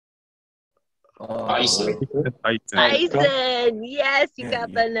Bison. Bison. Yes, you Yeah,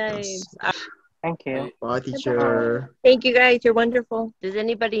 got the names. Thank you. Bye, teacher. Thank you, guys. You're wonderful. Does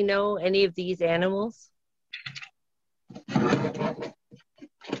anybody know any of these animals?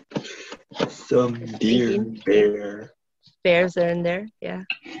 Some deer, bear. Bears are in there. Yeah.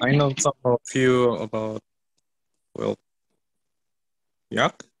 I know some of you about, well,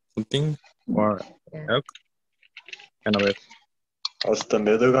 yak, something, or elk, kind of it. As the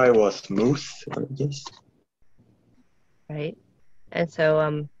middle guy was moose, I guess. Right. And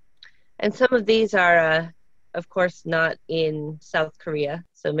so, and some of these are, of course, not in South Korea.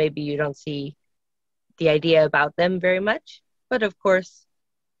 So maybe you don't see the idea about them very much. But of course,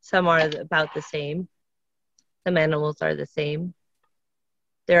 some are about the same. Some animals are the same.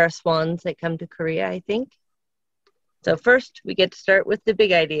 There are swans that come to Korea, I think. So first, we get to start with the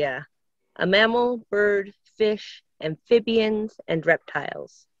big idea. A mammal, bird, fish, amphibians, and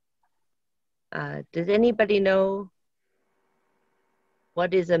reptiles. Does anybody know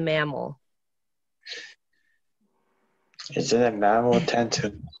what is a mammal? Isn't a mammal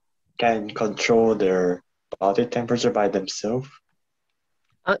can control their body temperature by themselves?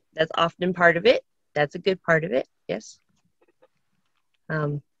 Oh, that's often part of it. That's a good part of it, yes.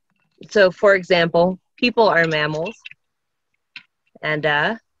 So, for example, people are mammals. And,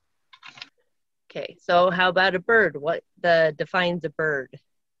 okay, so how about a bird? What defines a bird?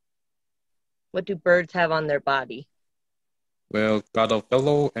 What do birds have on their body? Well, got a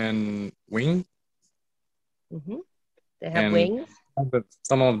fellow and wing. Mm-hmm. They have and wings.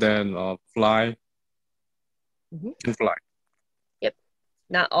 Some of them fly. Mm-hmm. Can fly. Yep.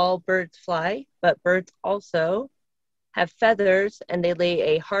 Not all birds fly, but birds also have feathers and they lay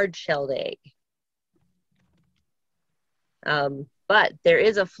a hard-shelled egg. But there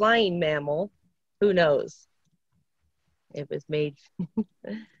is a flying mammal. Who knows? It was made.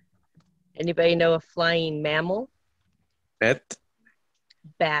 Anybody know a flying mammal? Bat.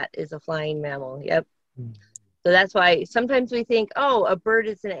 Bat is a flying mammal. Yep. So that's why sometimes we think, oh, a bird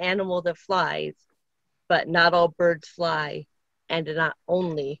is an animal that flies, but not all birds fly, and not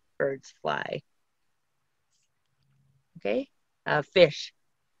only birds fly. Okay. Fish.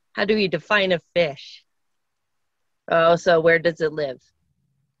 How do we define a fish? Oh, so where does it live?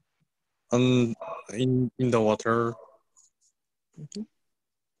 In the water, Mm-hmm.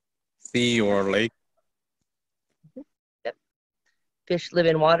 sea or lake. Yep. Fish live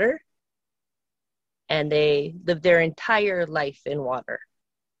in water, and they live their entire life in water.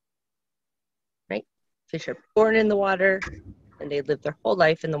 Right? Fish are born in the water, and they live their whole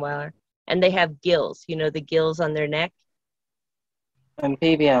life in the water. And they have gills. You know the gills on their neck?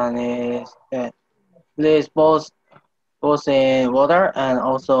 Amphibian is that lives both in water and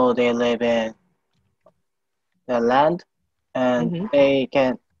also they live in the land, and Mm-hmm.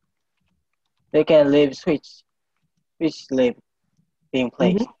 they can live switch live being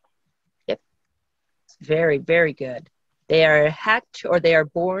placed. Mm-hmm. Yep. It's very, very good. They are hatched or they are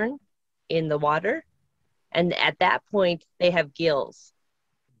born in the water, and at that point they have gills,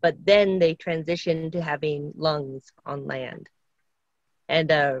 but then they transition to having lungs on land. And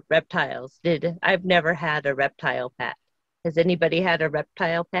reptiles. I've never had a reptile pet. Has anybody had a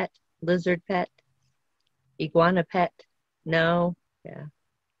reptile pet? Lizard pet? Iguana pet? No? Yeah.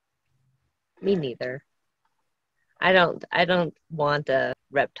 Me neither. I don't want a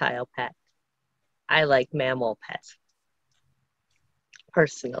reptile pet. I like mammal pets.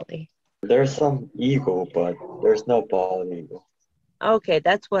 Personally. There's some eagle, but there's no bald eagle. Okay,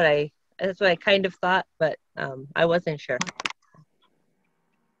 that's what I kind of thought, but I wasn't sure.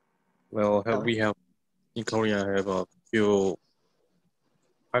 Well, we have in Korea have a few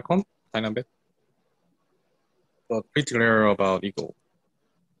falcon, kind of bit, but pretty rare about eagle.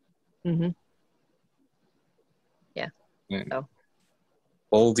 Mm-hmm. Yeah. So.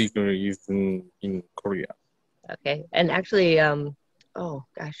 Bald eagle is in Korea. Okay, and actually, oh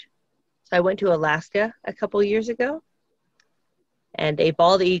gosh, so I went to Alaska a couple years ago, and a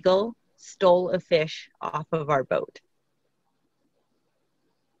bald eagle stole a fish off of our boat.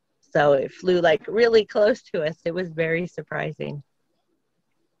 So it flew like really close to us. It was very surprising.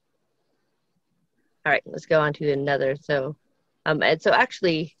 All right, let's go on to another. So, and so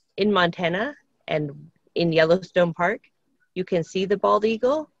actually in Montana and in Yellowstone Park, you can see the bald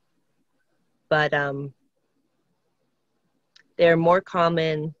eagle, but they're more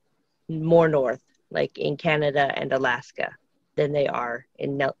common more north, like in Canada and Alaska, than they are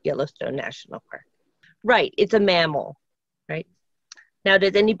in Yellowstone National Park. Right, it's a mammal, right? Now,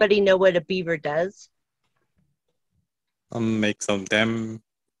 does anybody know what a beaver does? Make some dam,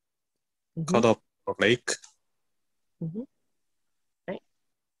 cut up a lake. Right.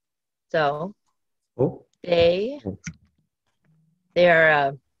 So Oh, They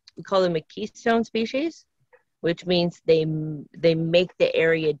are we call them a keystone species, which means they make the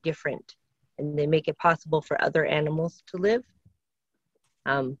area different and they make it possible for other animals to live.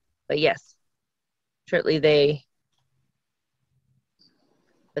 But yes, certainly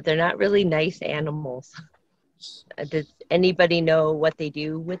but they're not really nice animals. Does anybody know what they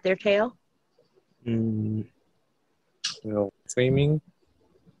do with their tail? You know, swimming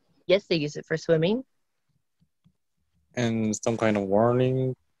Yes, they use it for swimming. and some kind of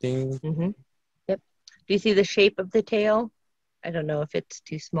warning thing. Mm-hmm. Yep. Do you see the shape of the tail? I don't know if it's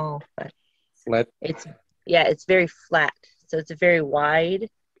too small, but Flat. it's very flat. So it's a very wide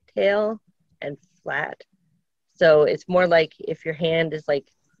tail and flat. So it's more like if your hand is like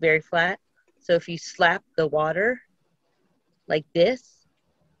very flat. So if you slap the water like this,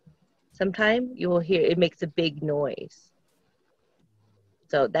 sometime you will hear it makes a big noise.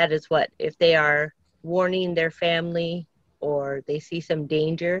 So that is what, if they are warning their family or they see some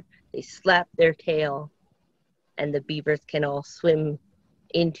danger, they slap their tail and the beavers can all swim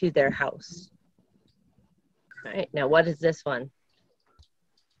into their house. All right, now what is this one?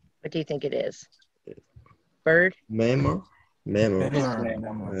 What do you think it is? Bird? mammal. Mammals.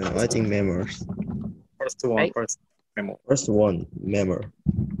 I think mammals. First one, Right. first mammal. First one, mammal.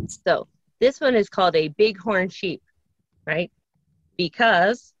 So this one is called a bighorn sheep, right?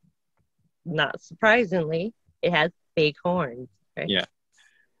 Because, not surprisingly, it has big horns, right? Yeah.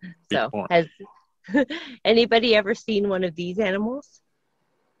 So Bighorn. has anybody ever seen one of these animals?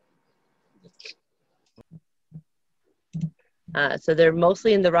 So they're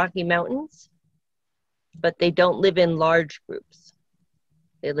mostly in the Rocky Mountains, but they don't live in large groups.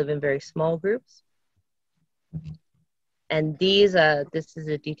 They live in very small groups. And these, this is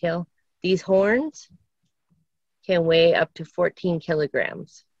a detail, these horns can weigh up to 14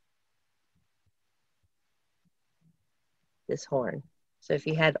 kilograms. This horn. So if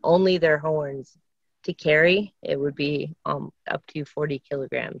you had only their horns to carry, it would be up to 40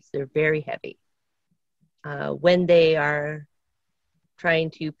 kilograms. They're very heavy. When they are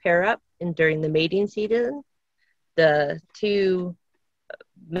trying to pair up and during the mating season, the two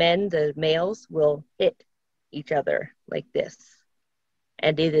men, the males, will hit each other like this.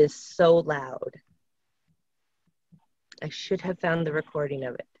 And it is so loud. I should have found the recording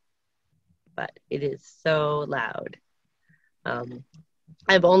of it, but it is so loud.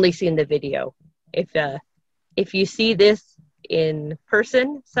 I've only seen the video. If you see this in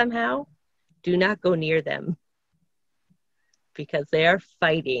person somehow, do not go near them because they are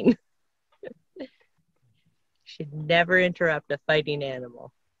fighting. Should never interrupt a fighting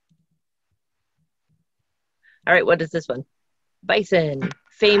animal. All right, what is this one? Bison,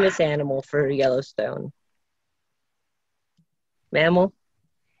 famous animal for Yellowstone. Mammal,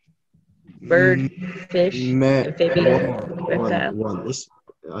 bird, fish, amphibian, reptile. One is,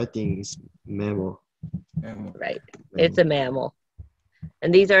 I think it's mammal. Right, it's a mammal.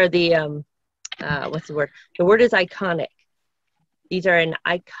 And these are the, what's the word? The word is iconic. These are an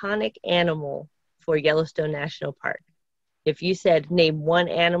iconic animal for Yellowstone National Park. If you said name one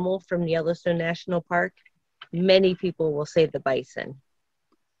animal from Yellowstone National Park, many people will say the bison.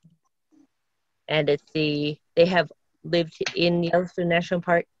 And they have lived in Yellowstone National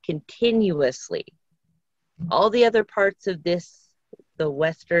Park continuously. All the other parts of the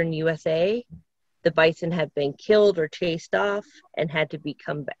Western USA, the bison have been killed or chased off and had to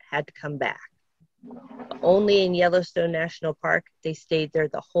come back. Only in Yellowstone National Park, they stayed there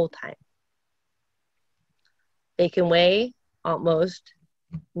the whole time. They can weigh almost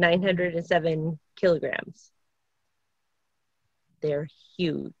 907 kilograms. They're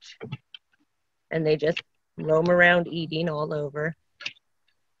huge. And they just roam around eating all over.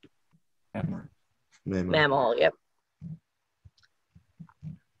 Mammal, yep.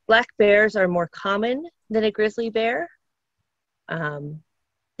 Black bears are more common than a grizzly bear.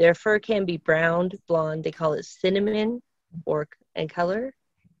 Their fur can be brown, blonde. They call it cinnamon and color.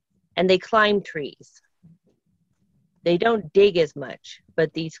 And they climb trees. They don't dig as much,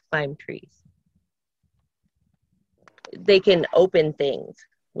 but these climb trees. They can open things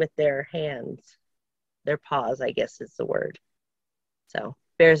with their hands, their paws, I guess is the word. So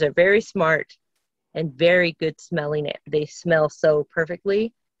bears are very smart and very good smelling. They smell so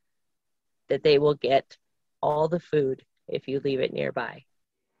perfectly that they will get all the food if you leave it nearby.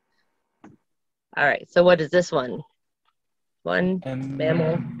 All right, so what is this one? One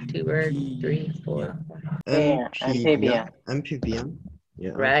mammal, two bird, 3, 4, 5. Amphibian. Amphibian. Yeah.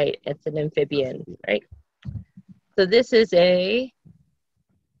 Right, it's an amphibian, right? So this is a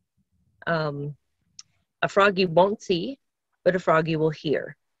frog you won't see, but a frog you will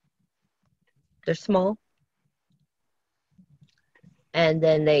hear. They're small. And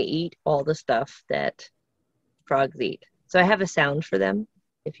then they eat all the stuff that frogs eat. So I have a sound for them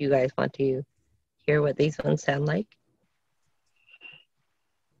if you guys want to hear what these ones sound like.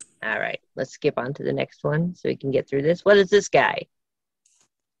 All right, let's skip on to the next one so we can get through this. What is this guy?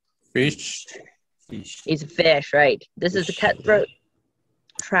 Fish. He's a fish, right? This is a cutthroat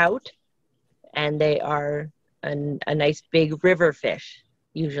trout, and they are a nice big river fish,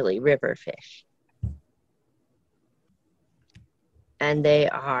 usually river fish. And they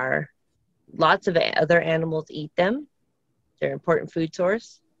are, lots of other animals eat them. They're an important food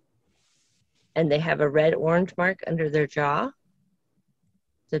source. And they have a red-orange mark under their jaw.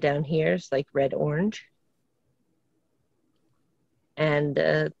 So down here is like red-orange. And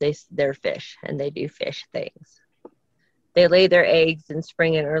they're fish, and they do fish things. They lay their eggs in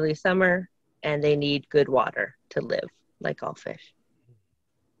spring and early summer, and they need good water to live, like all fish.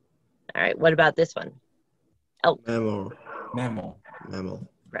 All right, what about this one? Elk. Mammal.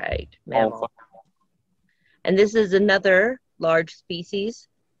 Right, mammal. And this is another large species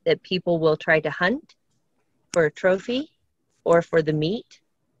that people will try to hunt for a trophy or for the meat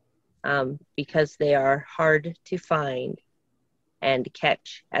because they are hard to find and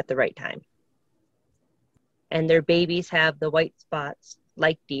catch at the right time. And their babies have the white spots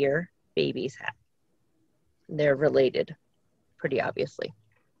like deer babies have. They're related, pretty obviously.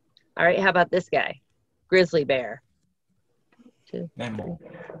 All right, how about this guy? Grizzly bear. Mammal.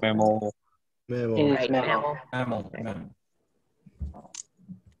 Right, mammal. mammal.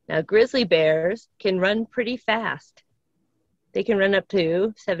 Now, grizzly bears can run pretty fast. They can run up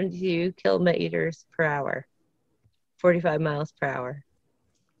to 72 kilometers per hour, 45 miles per hour.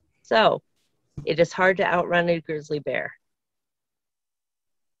 So, it is hard to outrun a grizzly bear.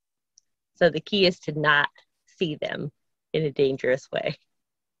 So the key is to not see them in a dangerous way.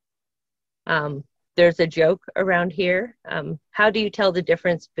 There's a joke around here. How do you tell the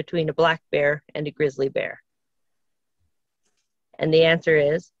difference between a black bear and a grizzly bear? And the answer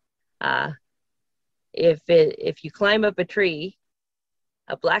is, if you climb up a tree,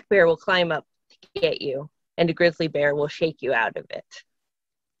 a black bear will climb up to get you, and a grizzly bear will shake you out of it.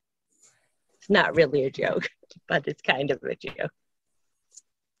 It's not really a joke, but it's kind of a joke.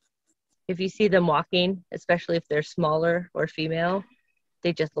 If you see them walking, especially if they're smaller or female,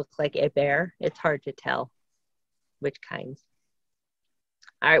 they just look like a bear. It's hard to tell which kinds.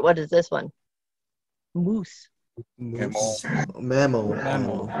 All right, what is this one? Moose. Mammal.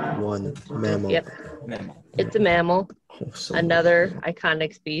 Yep. It's a mammal, another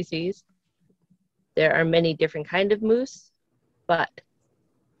iconic species. There are many different kinds of moose, but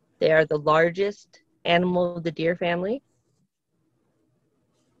they are the largest animal of the deer family.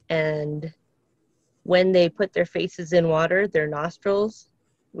 And when they put their faces in water, their nostrils,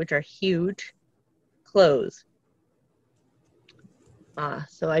 which are huge, close.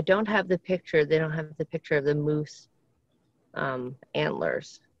 So I don't have the picture. They don't have the picture of the moose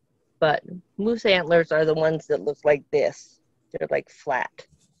antlers. But moose antlers are the ones that look like this. They're like flat.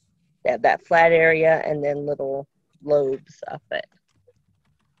 They have that flat area and then little lobes up it.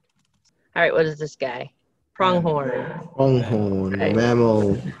 All right, what is this guy? Pronghorn. Right.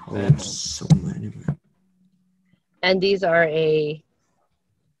 Mammal. Oh, so many. And these are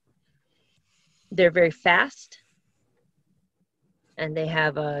they're very fast. And they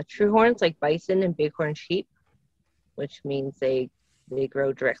have true horns like bison and bighorn sheep, which means they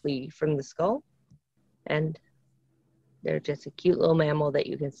grow directly from the skull. And they're just a cute little mammal that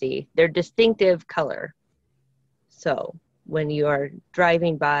you can see. They're distinctive color. So when you are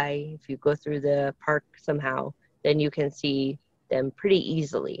driving by, if you go through the park somehow, then you can see them pretty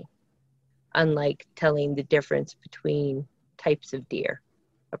easily, unlike telling the difference between types of deer.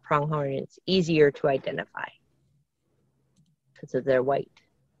 A pronghorn is easier to identify because of their white.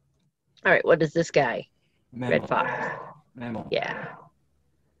 All right, what is this guy? Mammal. Red fox. Mammal. Yeah.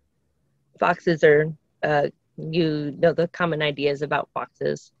 Foxes are, you know the common ideas about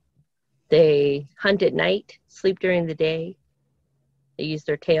foxes. They hunt at night, sleep during the day. They use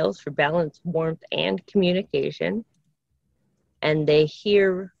their tails for balance, warmth, and communication. And they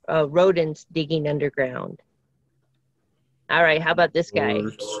hear rodents digging underground. All right, how about this guy?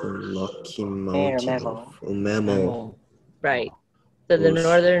 Rocky Mountain. Mammal. Mammal. Right. So the Wolf.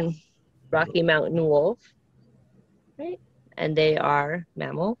 northern Rocky Mountain wolf, right? And they are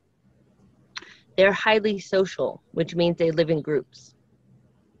mammal. They're highly social, which means they live in groups.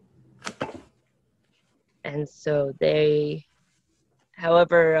 And so they,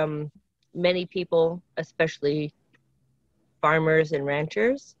 however, many people, especially farmers and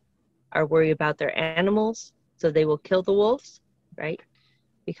ranchers, are worried about their animals, so they will kill the wolves, right?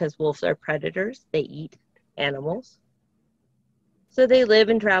 because wolves are predators. They eat animals. So they live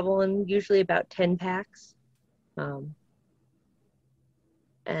and travel in usually about 10 packs.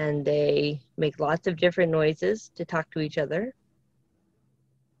 And they make lots of different noises to talk to each other.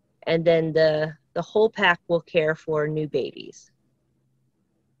 And then the whole pack will care for new babies,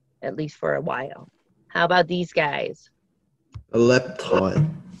 at least for a while. How about these guys? A reptile.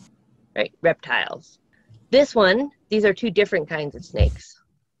 Right, reptiles. These are two different kinds of snakes.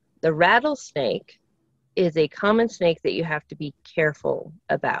 The rattlesnake is a common snake that you have to be careful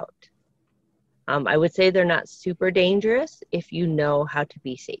about. I would say they're not super dangerous if you know how to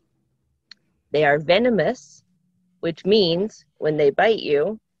be safe. They are venomous, which means when they bite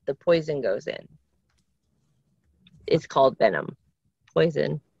you, the poison goes in. It's called venom.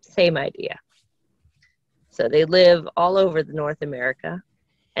 Poison, same idea. So they live all over the North America,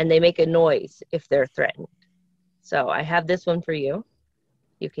 and they make a noise if they're threatened. So I have this one for you.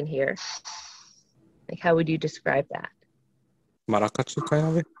 You can hear. Like, how would you describe that? Maracatu kind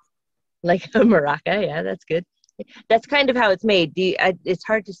of it? Like a maraca, yeah, that's good. That's kind of how it's made. It's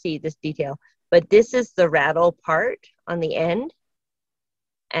hard to see this detail, but this is the rattle part on the end.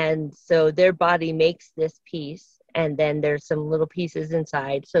 And so their body makes this piece, and then there's some little pieces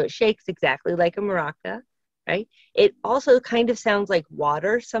inside. So it shakes exactly like a maraca, right? It also kind of sounds like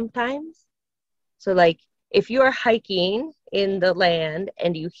water sometimes. So like if you are hiking in the land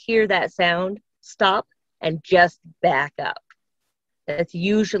and you hear that sound, stop and just back up. That's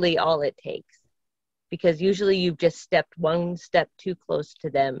usually all it takes, because usually you've just stepped one step too close to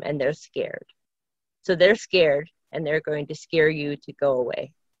them and they're scared. So they're scared and they're going to scare you to go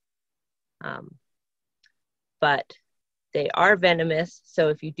away. But they are venomous, so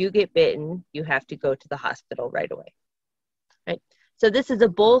if you do get bitten, you have to go to the hospital right away. Right? So this is a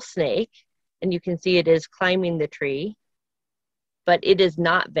bull snake, and you can see it is climbing the tree, but it is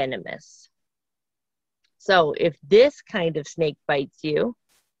not venomous. So if this kind of snake bites you,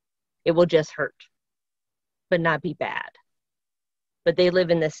 it will just hurt, but not be bad. But they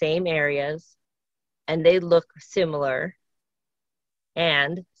live in the same areas, and they look similar,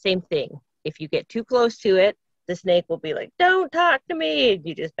 and same thing. If you get too close to it, the snake will be like, don't talk to me. And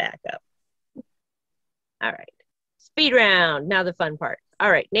you just back up. All right. Speed round. Now the fun part.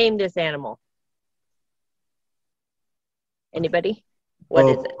 All right. Name this animal. Anybody? What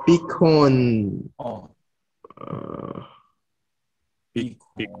is it? Bighorn.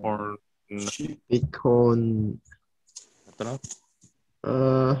 Bighorn. Bighorn.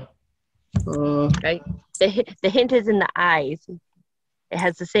 Right? The hint is in the eyes. It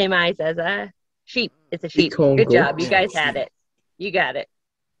has the same eyes as a sheep. It's a sheep. Bighorn Good job. goat. You guys had it. You got it.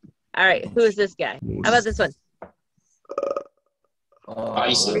 All right. Who is this guy? How about this one?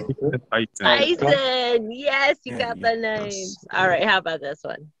 Bison. Bison. Yes, you got the names. All right. How about this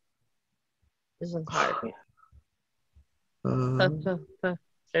one? This one's hard.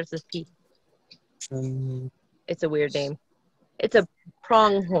 Starts with P. It's a weird name. It's a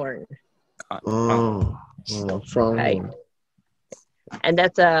pronghorn. Pronghorn. Right. And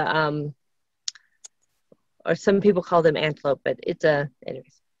that's or some people call them antelope, but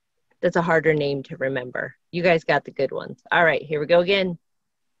anyways, that's a harder name to remember. You guys got the good ones. All right, here we go again.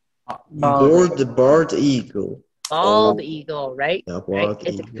 Bald eagle. Bald eagle, right? Yeah, Right. bald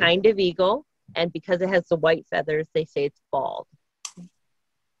It's a eagle. kind of eagle, and because it has the white feathers, they say it's bald.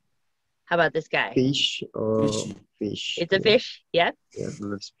 How about this guy? Fish or fish. It's a fish, yes. Yeah.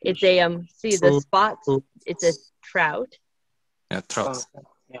 It's a see the spots. It's a trout. Yeah, trout.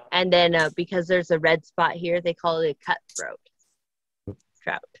 And then because there's a red spot here, they call it a cutthroat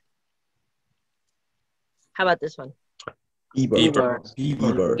trout. How about this one? Beaver.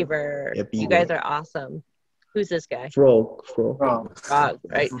 Beaver. Yeah, You guys are awesome. Who's this guy? Frog. Frog,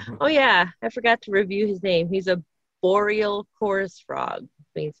 right? Oh yeah, I forgot to review his name. He's a boreal chorus frog.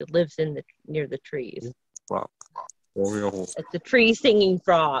 Means it lives near the trees. Frog. Boreal. It's a tree singing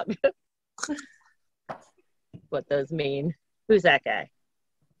frog. What those mean? Who's that guy?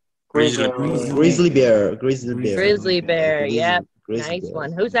 Grizzly bear. Grizzly bear. Yep. Grizzly Nice bear.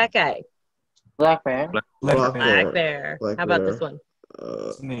 one. Who's that guy? Black bear. Black bear. Black How about bear. this one?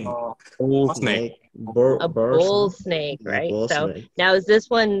 Bull Snake. A bull snake, right? Bull So snake. now is this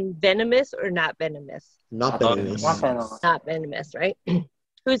one venomous or not venomous? Not venomous. Not venomous, right?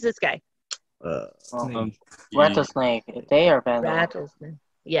 Who's this guy? Rattlesnake. They are venomous. Rattlesnake.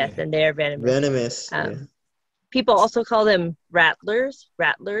 Yes, and they're venomous. Venomous. Yeah. People also call them rattlers,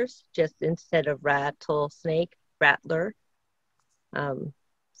 just instead of rattlesnake, rattler.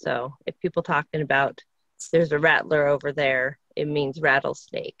 So if people talking about there's a rattler over there, it means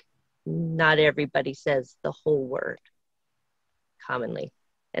rattlesnake. Not everybody says the whole word commonly.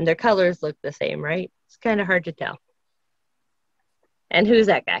 And their colors look the same, right? It's kind of hard to tell. And who's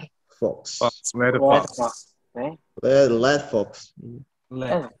that guy? Fox. Fox, red Red fox. fox. Okay. Red fox.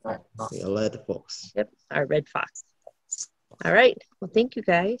 Red fox. Yeah, red fox. Yep, our red fox. All right. Well, thank you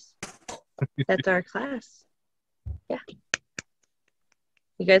guys. That's our class. Yeah.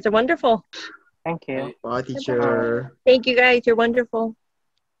 You guys are wonderful. Thank you. Bye, teacher. Thank you guys. You're wonderful.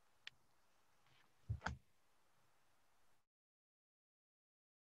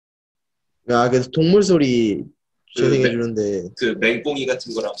 야, 그래서 동물 소리 재생해 주는데. 그 맹꽁이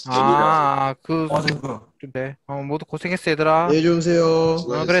같은 거랑 아, 그래. 모두 고생했어, 얘들아. 안녕히 주무세요.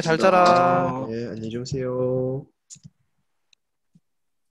 그래, 잘 자라. 예, 안녕히 주무세요.